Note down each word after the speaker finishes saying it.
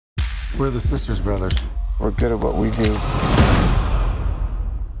We're the Sisters brothers. We're good at what we do.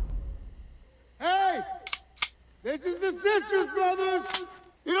 Hey! This is the Sisters brothers!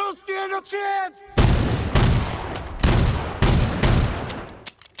 You don't stand a chance!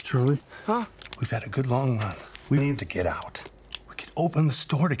 Charlie? Huh? We've had a good long run. We need to get out. We could open the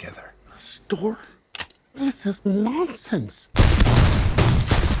store together. Store? This is nonsense.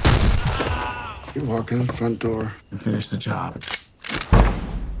 You walk in the front door and finish the job.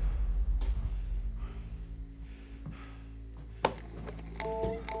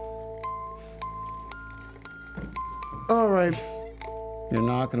 All right. You're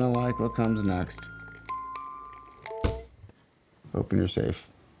not gonna like what comes next. Open your safe.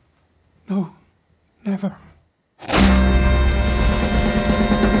 No, never.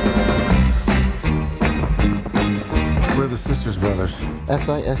 We're the Sisters brothers.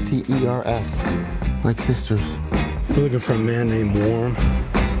 S-I-S-T-E-R-S. Like sisters. We're looking for a man named Warm.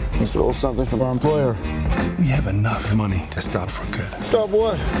 He stole something from our employer. We have enough money to stop for good. Stop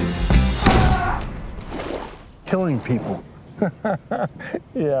what? Killing people.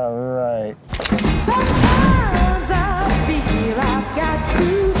 Yeah, right. Sometimes I feel I've got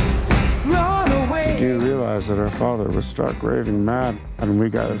to run away. Do you realize that our father was struck raving mad and we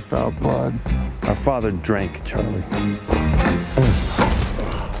got his foul blood? Our father drank, Charlie.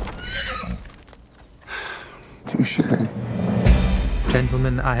 Touche.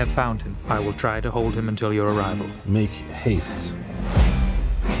 Gentlemen, I have found him. I will try to hold him until your arrival. Make haste.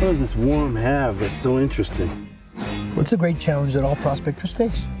 What does this Warm have that's so interesting? What's the great challenge that all prospectors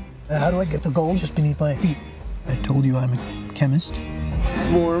face? How do I get the gold just beneath my feet? I told you I'm a chemist.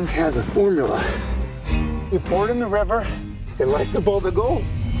 Warm has a formula. You pour it in the river, it lights up all the gold.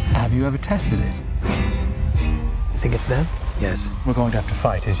 Have you ever tested it? You think it's them? Yes. We're going to have to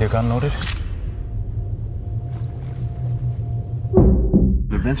fight. Is your gun loaded?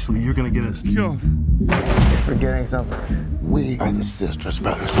 Eventually, you're gonna get us killed. You're forgetting something. We are the Sisters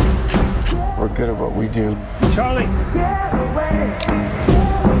brothers. We're good at what we do. Charlie! Get away.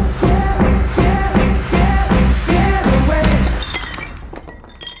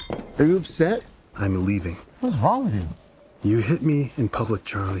 Are you upset? I'm leaving. What's wrong with you? You hit me in public,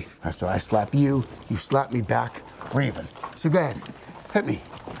 Charlie. So I slap you, you slap me back. We're even. So go ahead. Hit me.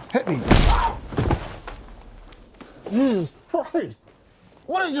 Hit me. Jesus Christ.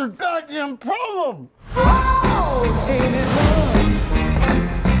 What is your goddamn problem? Oh, tainted love.